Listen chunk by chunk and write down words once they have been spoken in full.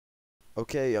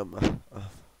Okay, oh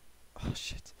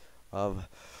shit.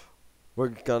 We're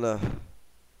gonna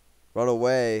run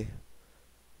away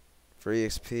for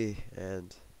EXP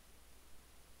and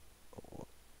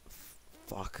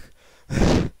fuck.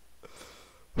 Oh,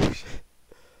 shit.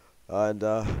 And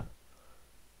I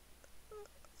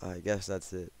guess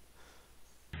that's it.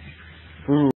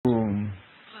 Boom.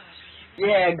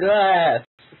 Yeah, Glass!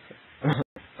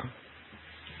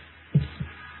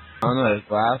 I don't know,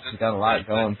 Glass has got a lot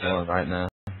going for him right now.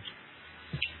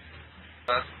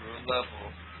 That's the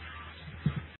level.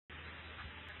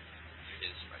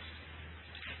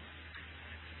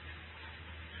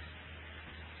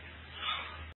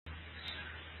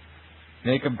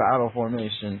 Make a battle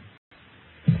formation.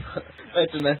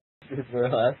 That's a message for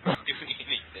us. Doing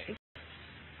anything.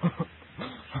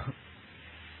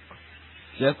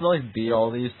 You have to like beat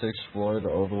all these to explore the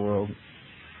overworld. Yes.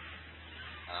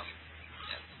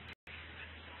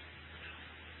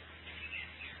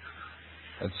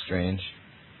 That's strange.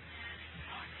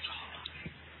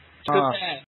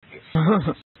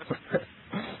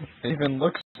 It even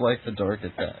looks like the Dark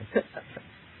Attack. It's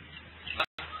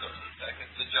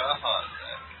the Jaha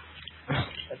attack.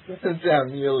 That doesn't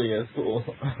sound nearly as cool.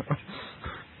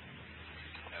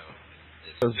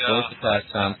 Those Dark Attack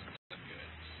sounds.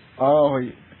 Oh,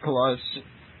 clutch.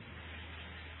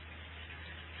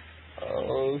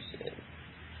 Oh shit.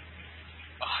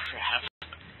 Oh crap.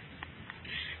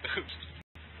 Oops.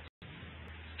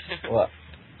 What?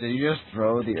 Did you just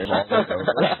throw the airball over?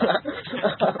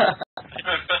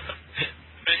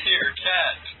 Here,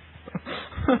 cat.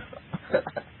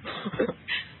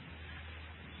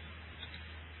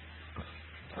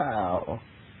 Ow.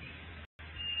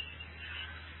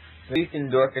 You can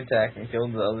dork attack and kill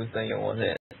the other thing in one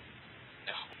hit.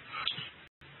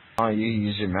 Oh, you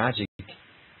use your magic.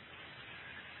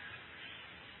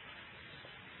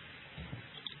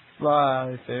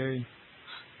 Fly, fairy.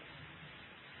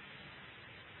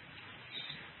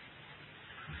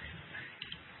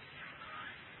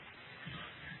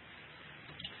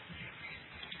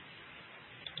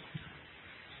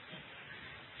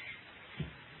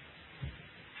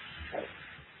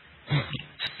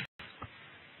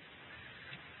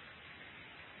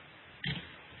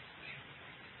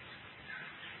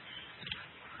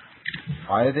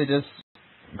 Why did they just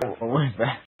go away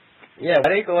back? Yeah, why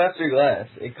did it go after Glass?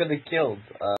 It could have killed,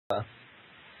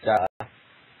 Ja.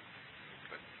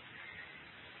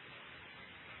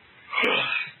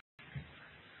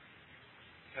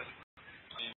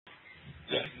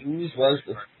 The ooze was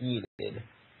defeated.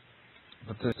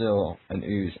 But there's still an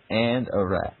ooze and a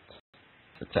rat.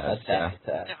 Attack. At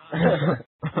the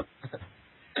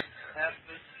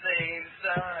same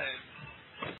time.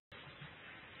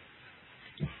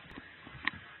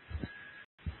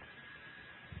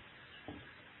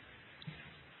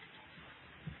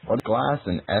 What Glass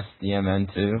and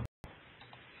SDMN2?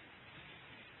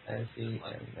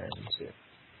 SDMN2.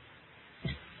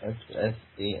 That's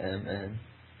SDMN.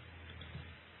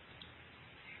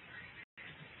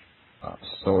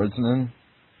 Swordsman?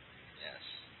 Yes.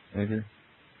 Maybe?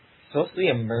 Supposed to be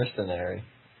a mercenary.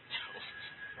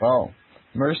 Well,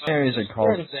 mercenaries are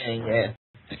called. Sort of thing, yeah.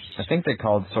 I think they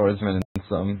called swordsmen in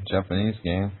some Japanese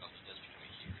game.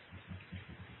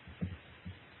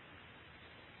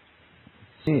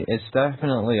 See, it's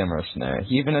definitely a mercenary.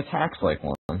 He even attacks like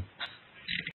one.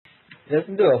 He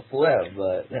doesn't do a flip,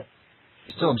 but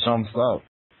He still jumps up.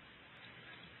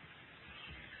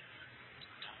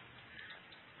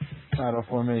 Battle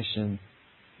formation.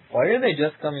 why are they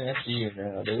just coming after you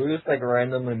now? They were just like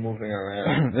randomly moving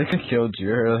around. They could killed you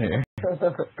earlier.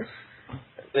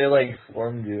 They like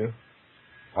swarmed you.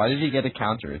 Why did he get a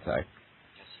counterattack?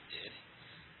 Yes,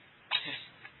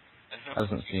 he did.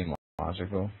 Doesn't seem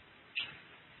logical.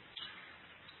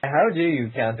 How do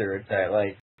you counterattack?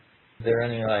 Like, is there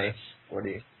any like, what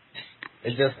do you?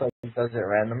 It just like does it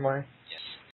randomly? Yes.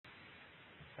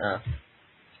 Oh.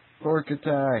 Fork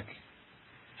attack.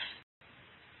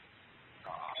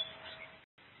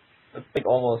 Let's like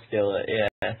almost kill it, yeah.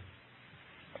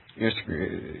 You're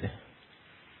screwed.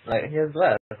 Like, he has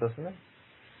Glass, doesn't he?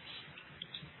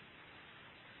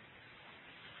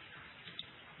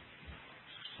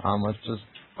 Let's just.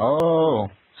 Oh!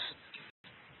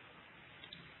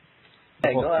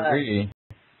 Hey, Level Glass. 3.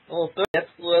 Well, that's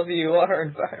the level you are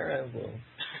in Fire Emblem.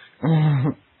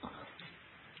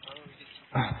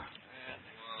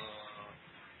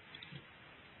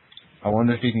 I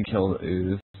wonder if you can kill the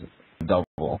ooze.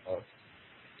 Double.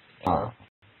 Oh.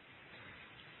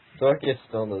 Dorcas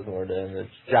still does more damage.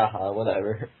 Jaha,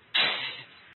 whatever.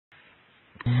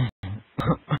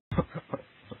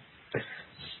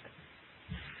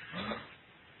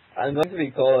 I'm going to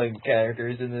be calling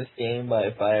characters in this game by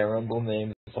Fire Emblem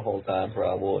names the whole time,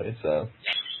 probably, so.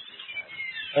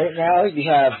 Right now, you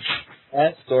have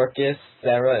S, Dorcas,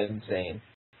 Sarah, and Zane.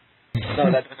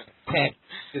 No, that's Kent,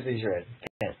 because he's red.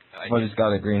 Kent. But he's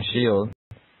got a green shield.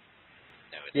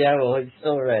 Yeah, well, he's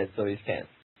still red, so he's Kent.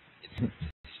 It's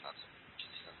not the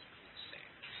same.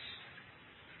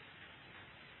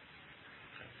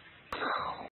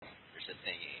 There's a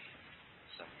thingy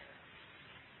somewhere.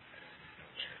 I don't know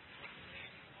where.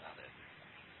 Not it.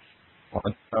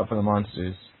 Watch out for the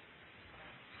monsters.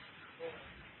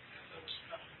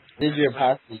 Did your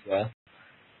posse go?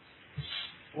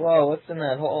 Whoa, what's in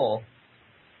that hole?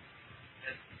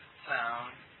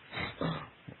 Sound.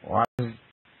 Why?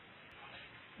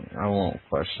 I won't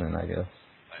question, I guess.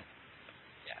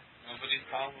 Yeah. Nobody's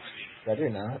following me. Better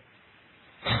not.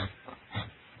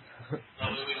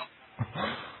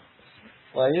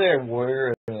 Why is there a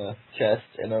warrior in a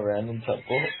chest in a random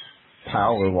temple?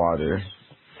 Power water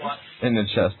What? in the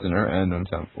chest in a random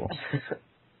temple.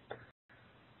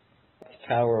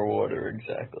 Power water,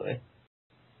 exactly.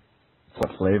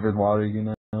 What flavored water, you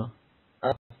know?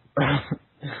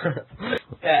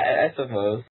 Yeah, I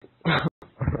suppose.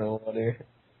 Power water.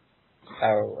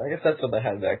 Power. I guess that's what they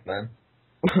had back then.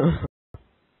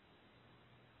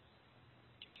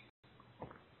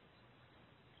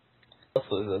 What else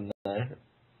was in there?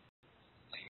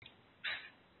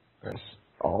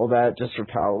 All that just for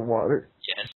power water?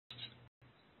 Yes.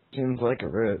 Seems like a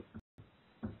rip.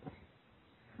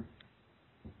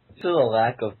 Due to the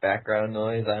lack of background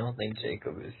noise, I don't think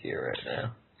Jacob is here right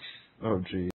now. Oh,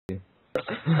 gee.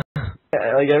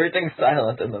 Yeah, like everything's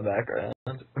silent in the background.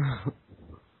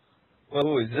 Well,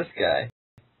 who is this guy?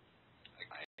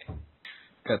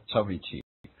 Got chubby cheeks.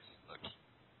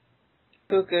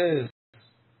 Cuckoos.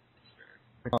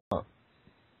 Oh.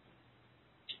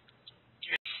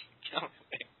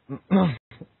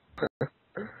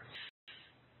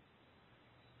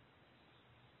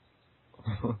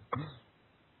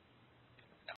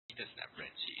 He doesn't have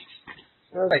red cheeks.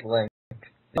 Smells like Link.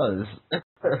 Does.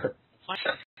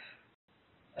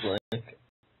 Link.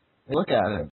 Look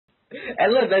at him.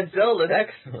 And look, that's Zelda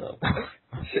next to them.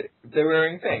 They're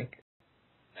wearing pink.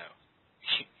 No.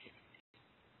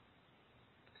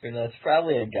 I mean, that's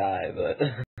probably a guy, but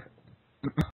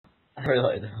I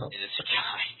really don't. It is a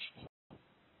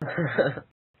guy.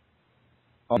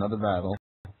 Oh, another battle.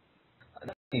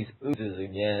 These oozes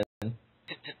again. Look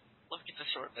at the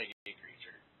short-legged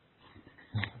creature.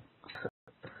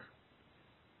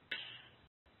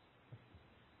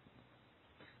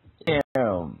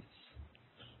 Damn.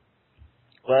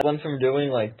 Well, I went from doing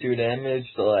like 2 damage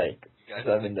to like You guys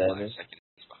 7 are 5 damage.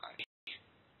 seconds behind.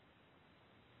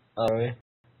 Are we?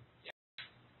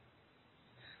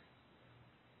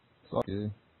 It's all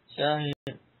good. Giant.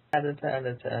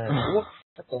 Whoa,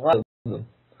 that's a lot of them.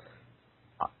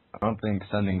 I don't think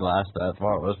sending Glass that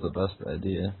far was the best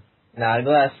idea. Nah,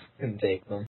 Glass can take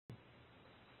them.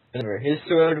 Remember, his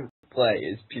sword play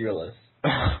is peerless.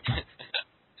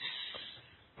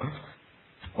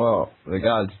 Well, the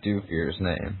gods do fear his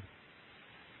name.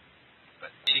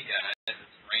 But hey guys,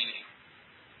 it's raining.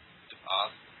 It's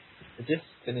awesome. It just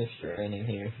finished raining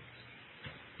here.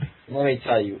 Let me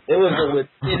tell you, it was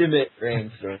a legitimate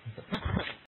rainstorm.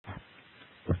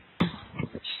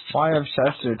 Why have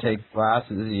Chester take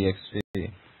Glass's EXP?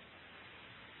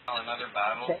 Oh, another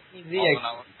battle. Check All the when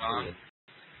I was gone.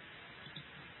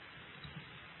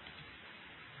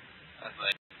 That's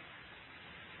like,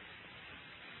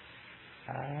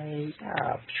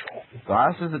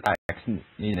 Glass's attacks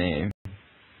need a name.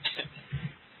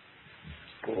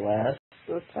 Glass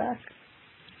attack?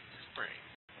 spring.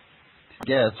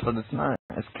 Yes, but it's not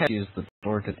as catchy as the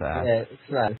dork attack. Yeah, it's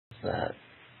not.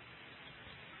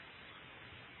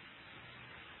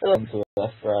 It'll come to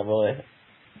us probably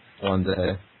One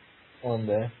day. one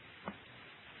day.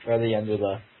 Or the end of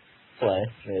the play,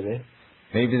 maybe.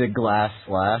 Maybe the Glass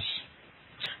Slash.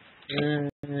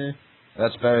 Mm-hmm.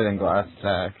 That's better than Glass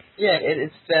Attack. Yeah,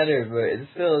 it's better, but it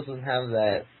still doesn't have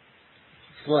that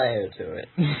flair to it.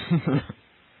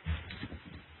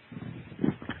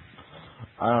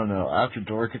 I don't know. After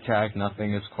Dork Attack,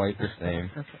 nothing is quite the same.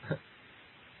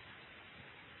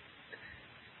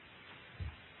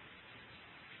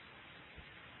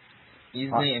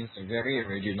 These names are very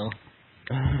original.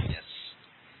 Yes.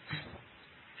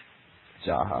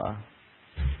 Jaha.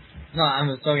 No, I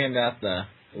was talking about the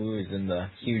ooze and the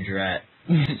huge rat.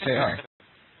 They are.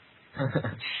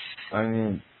 I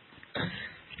mean,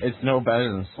 it's no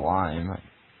better than slime.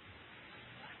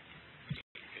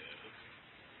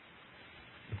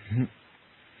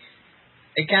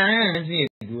 It kind of reminds me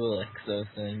of Gulix, those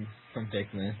things from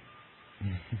Pikmin.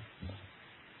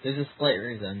 There's a slight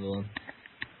resemblance.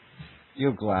 You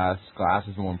have glass. Glass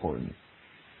is more important.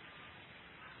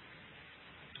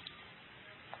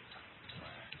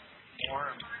 More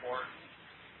important.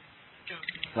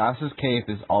 Glass's cape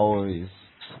is always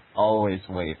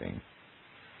waving.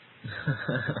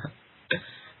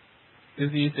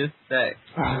 Because he's just that.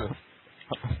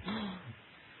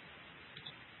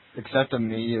 Except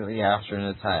immediately after an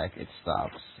attack, it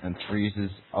stops and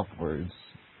freezes upwards.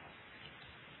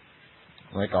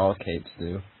 Like all capes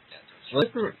do.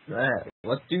 What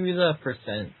do the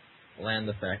percent land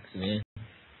effects mean?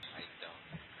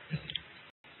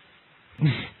 I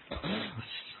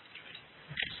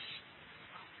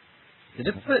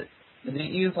don't. Did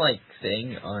it use like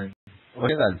Sing on?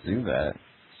 Look at that Zubat.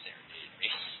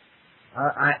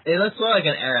 Serenade me. It looks more like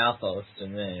an Air Alphos to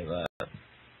me, but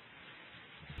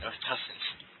No, it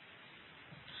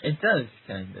doesn't. it does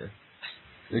kind of.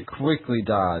 It quickly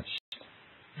dodged.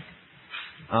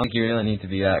 I don't think you really need to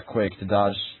be that quick to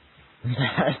dodge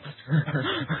that.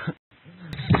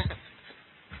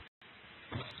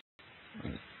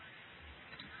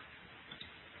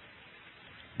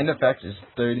 In effect is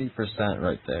 30%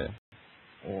 right there.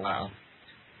 Wow.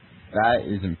 That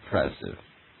is impressive.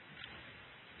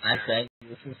 I say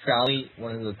this is probably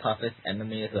one of the toughest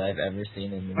enemies that I've ever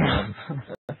seen in the game.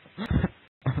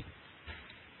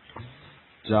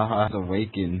 Jaha has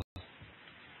awakened.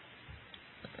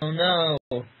 Oh no!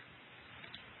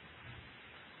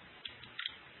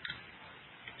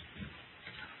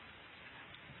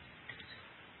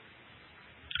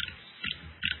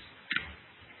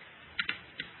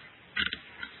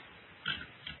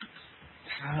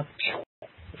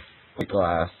 Look at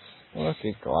glass. Look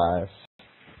at glass.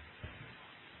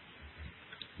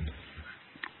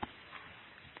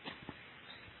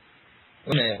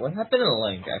 Wait a minute, what happened to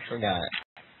Link? I forgot.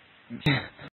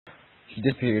 He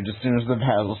disappeared as soon as the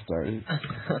battle started.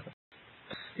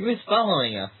 He was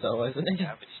following us though, wasn't he?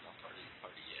 Yeah, but he's not part of the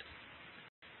party yet.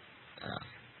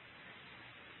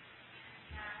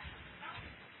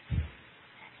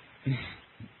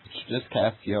 She just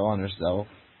cast Heal on herself.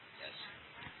 Yes.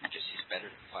 Because he's better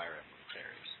than Fire Emblem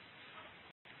fairies.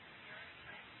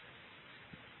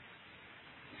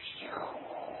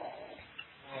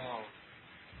 Whoa.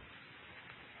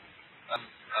 That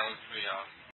was pretty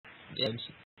awesome. Yeah,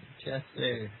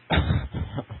 Chester.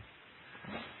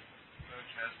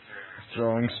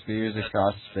 Throwing spears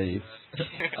across space. I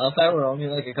thought we're only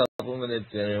like a couple minutes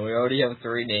in and we already have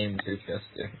 3 names for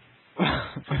Chester.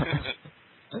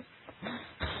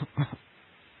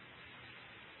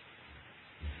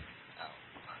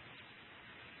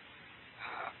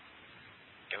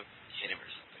 Go hit him or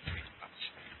something.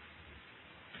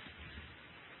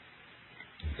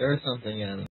 There's something in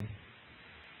him.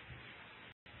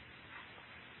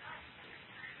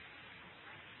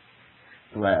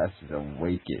 Glass is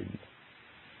awakened.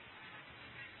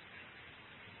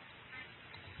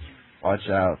 Watch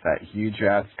out, that huge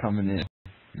rat's coming in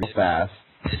real fast.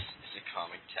 This is a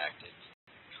comic tactic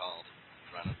called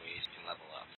runaways can level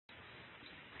up.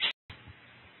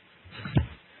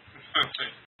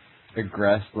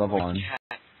 Aggress level 1. Cat.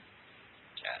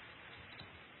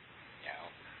 Meow.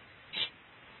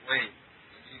 Wait,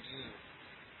 what did you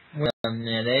do? Wait a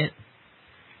minute.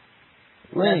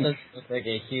 That Link. looks like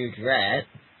a huge rat.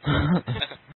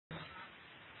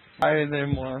 Why are there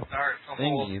more Start the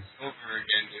whole thingies? over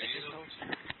again, dude.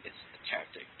 It's a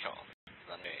tactic called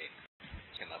runaway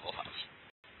can level up.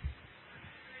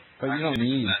 But you don't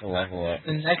need to level up.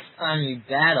 The next time you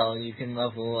battle, you can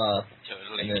level up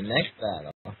Totally. in the next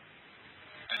battle. I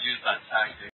used that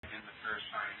tactic in the first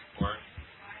time before.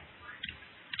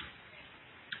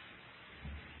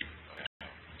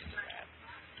 It's a rat.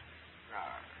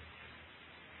 Rawr.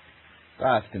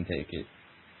 Glass can take it.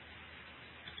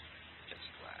 Just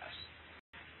glass.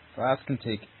 Glass can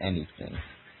take anything.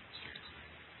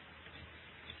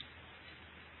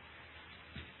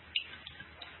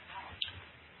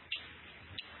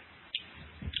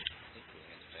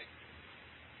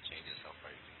 Changes how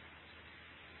far you can.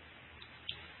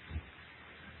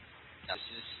 This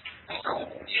is also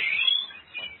the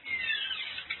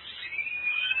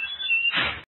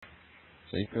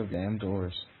Safe of damn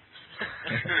doors.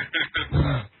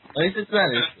 At least it's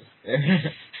not his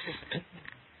sister.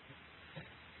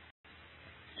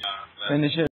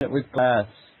 Finish it with glass.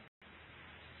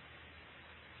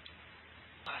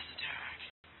 last attack.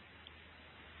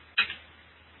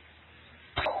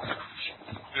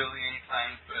 Billion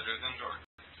times better than Dork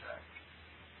attack.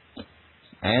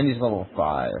 And he's level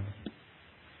 5.